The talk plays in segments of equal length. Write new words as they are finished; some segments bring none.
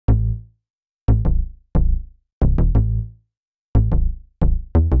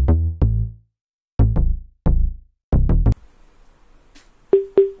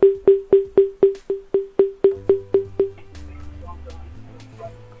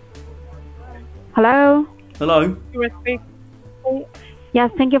Hello? Hello? Yes,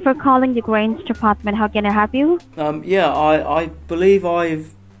 thank you for calling the Grains Department. How can I help you? Yeah, I believe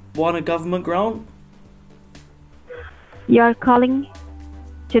I've won a government grant. You are calling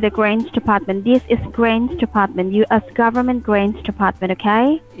to the Grains Department. This is Grains Department, U.S. Government Grains Department,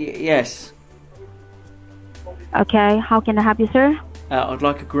 okay? Yes. Okay, how can I help you, sir? I'd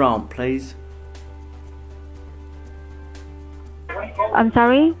like a grant, please. I'm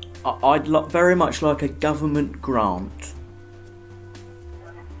sorry? I'd very much like a government grant.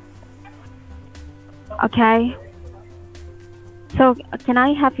 Okay. So, can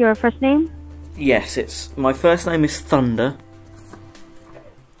I have your first name? Yes, my first name is Thunder.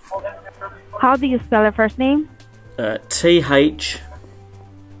 How do you spell your first name? Thunder.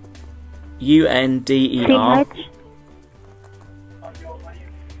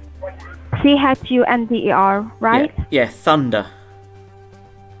 Chunder, right? Yeah, Thunder.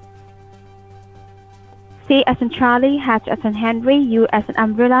 C as in Charlie, H as in Henry, U as in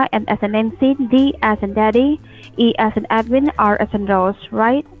Umbrella, N as in Nancy, D as in Daddy, E as in Edwin, R as in Rose,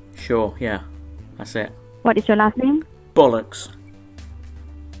 right? Sure, yeah. That's it. What is your last name? Bollox.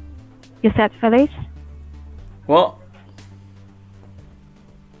 You said Phyllis? What?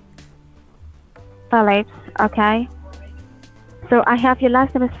 Phillips, okay. So I have your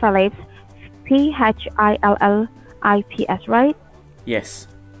last name is Phillips, Phillips, right? Yes.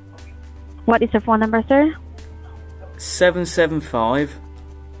 What is your phone number, sir? 775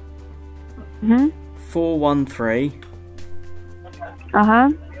 413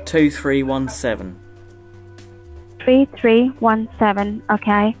 2317. 3317,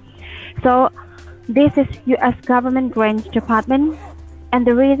 okay. So this is U.S. Government Grants Department, and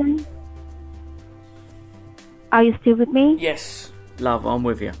the reason... Are you still with me? Yes, love, I'm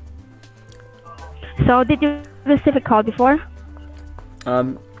with you. So did you receive a call before?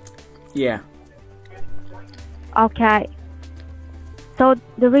 Yeah. Okay. So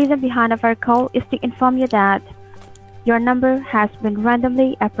the reason behind our call is to inform you that your number has been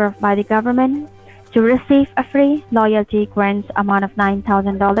randomly approved by the government to receive a free loyalty grants amount of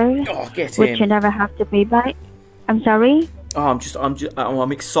 $9,000, which you never have to pay back. I'm sorry? Oh,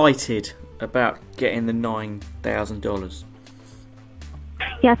 I'm excited about getting the $9,000.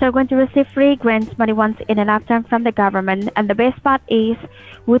 Yes, you're going to receive free grants money once in a lifetime from the government, and the best part is,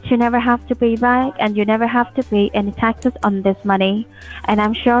 which you never have to pay back, and you never have to pay any taxes on this money. And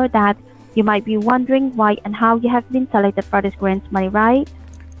I'm sure that you might be wondering why and how you have been selected for this grants money, right?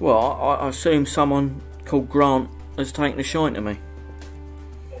 Well, I assume someone called Grant has taken a shine to me.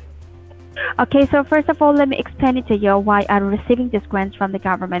 Okay, so first of all, let me explain it to you why I'm receiving these grants from the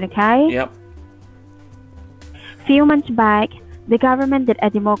government, okay? Yep. Few months back, the government did a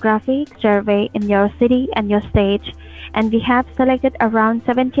demographic survey in your city and your state, and we have selected around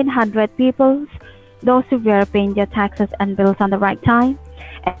 1,700 people, those who were paying their taxes and bills on the right time,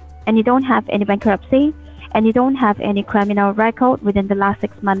 and you don't have any bankruptcy, and you don't have any criminal record within the last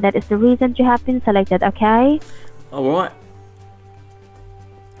 6 months. That is the reason you have been selected, okay? Alright.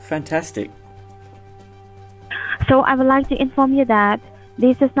 Fantastic. So I would like to inform you that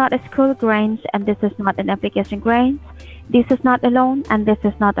this is not a school grant, and this is not an application grant. This is not a loan, and this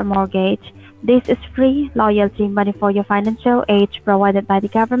is not a mortgage. This is free loyalty money for your financial aid provided by the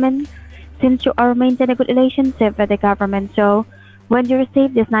government, since you are maintaining a good relationship with the government. So when you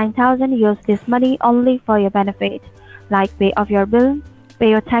receive this $9,000, use this money only for your benefit, like pay off your bill, pay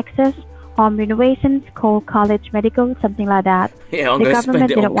your taxes, home renovations, school, college, medical, something like that. Yeah, I'm going to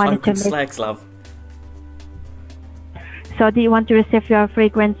spend it on coke and slags, love. So do you want to receive your free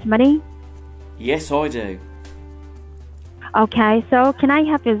grants money? Yes, I do. Okay, so can I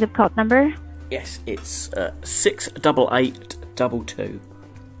have your zip code number? Yes, it's 68822.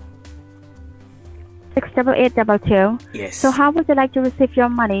 68822. Yes. So how would you like to receive your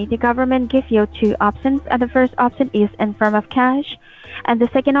money? The government gives you two options, and the first option is in form of cash, and the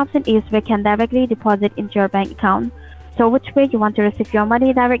second option is we can directly deposit into your bank account. So which way you want to receive your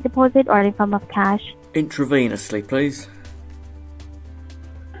money, direct deposit or in form of cash? Intravenously, please.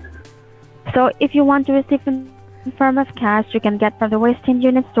 So if you want to receive in form of cash, you can get from the Western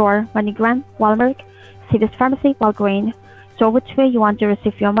Union Store, MoneyGram, Walmart, CVS Pharmacy, Walgreens. So which way you want to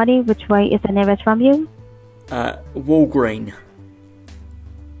receive your money? Which way is the nearest from you? Walgreen.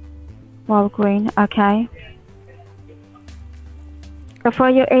 Walgreen, okay. So for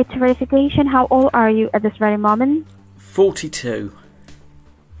your age verification, how old are you at this very moment? 42.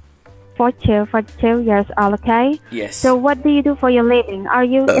 42 years old, okay? Yes. So what do you do for your living? Are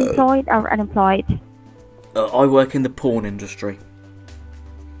you employed or unemployed? I work in the porn industry.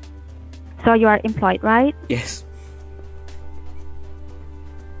 So you are employed, right? Yes.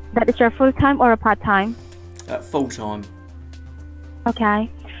 That is your full-time or a part-time? Full time. Okay.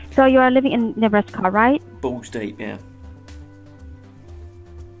 So you are living in Nebraska, right? Balls deep, yeah.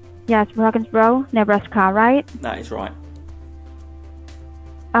 Yes, Brockensboro, Nebraska, right? That is right.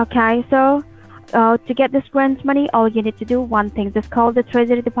 Okay, so to get this grants money, all you need to do one thing. Just call the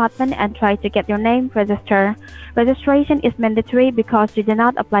Treasury Department and try to get your name registered. Registration is mandatory because you did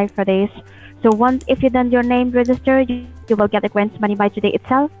not apply for this. So once if you done your name register, you will get the grants money by today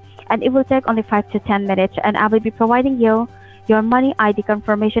itself, and it will take only 5 to 10 minutes. And I will be providing you your money ID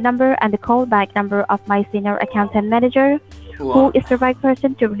confirmation number and the callback number of my senior accountant manager, who is the right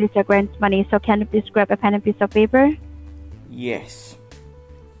person to release your grants money. So can you please grab a pen and piece of paper? Yes.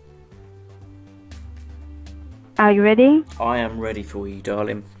 Are you ready? I am ready for you,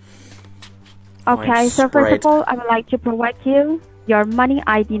 darling. Okay, so first of all, I would like to provide you your money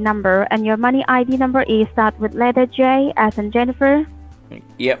ID number, and your money ID number is start with letter J as in Jennifer.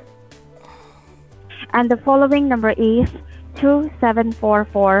 Yep. And the following number is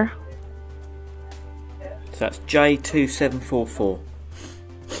 2744. So that's J2744.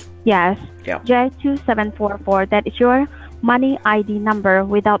 Yes. Yep. J2744. That is your money ID number.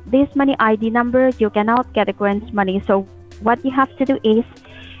 Without this money ID number, you cannot get the grants money. So what you have to do is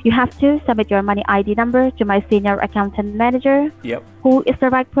you have to submit your money ID number to my senior accountant manager, Yep. who is the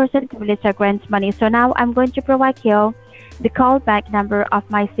right person to release your grants money. So now I'm going to provide you the callback number of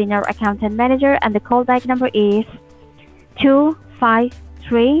my senior accountant manager, and the callback number is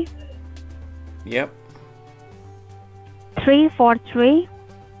 253 Yep. 343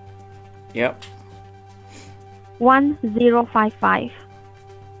 Yep. 1055.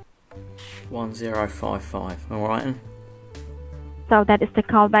 1055. Alright then. So that is the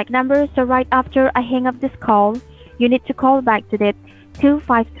callback number. So right after I hang up this call, you need to call back to that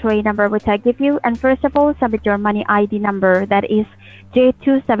 253 number which I give you, and first of all submit your money ID number, that is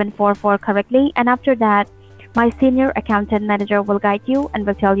J2744, correctly, and after that my senior accountant manager will guide you and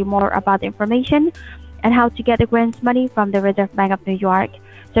will tell you more about the information and how to get the grants money from the Reserve Bank of New York.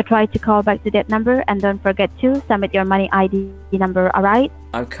 So try to call back to that number and don't forget to submit your money ID number, alright?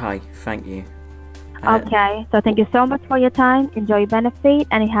 Okay, thank you. Okay, so thank you so much for your time. Enjoy your benefit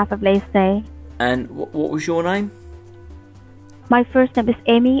and have a blessed day. And what was your name? My first name is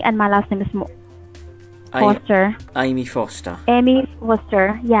Amy and my last name is Foster. Amy Foster. Amy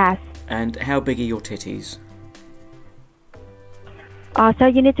Foster, yes. And how big are your titties? So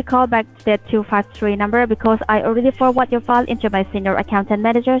you need to call back to that 253 number because I already forward your file into my senior accountant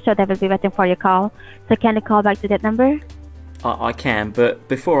manager, so they will be waiting for your call. So can you call back to that number? I can, but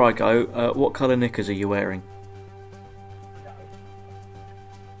before I go, what colour knickers are you wearing?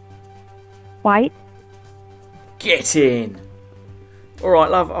 White. Get in!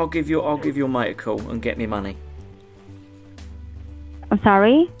 Alright love, I'll give your mate a call and get me money. I'm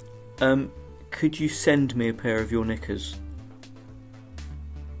sorry? Could you send me a pair of your knickers?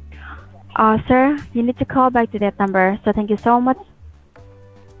 Sir, you need to call back to that number. So thank you so much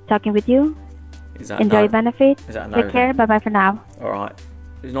talking with you. Is that Enjoy no? your benefit. Is that no? Take care. Bye bye for now. Alright.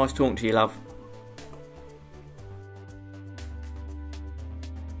 It was nice talking to you, love.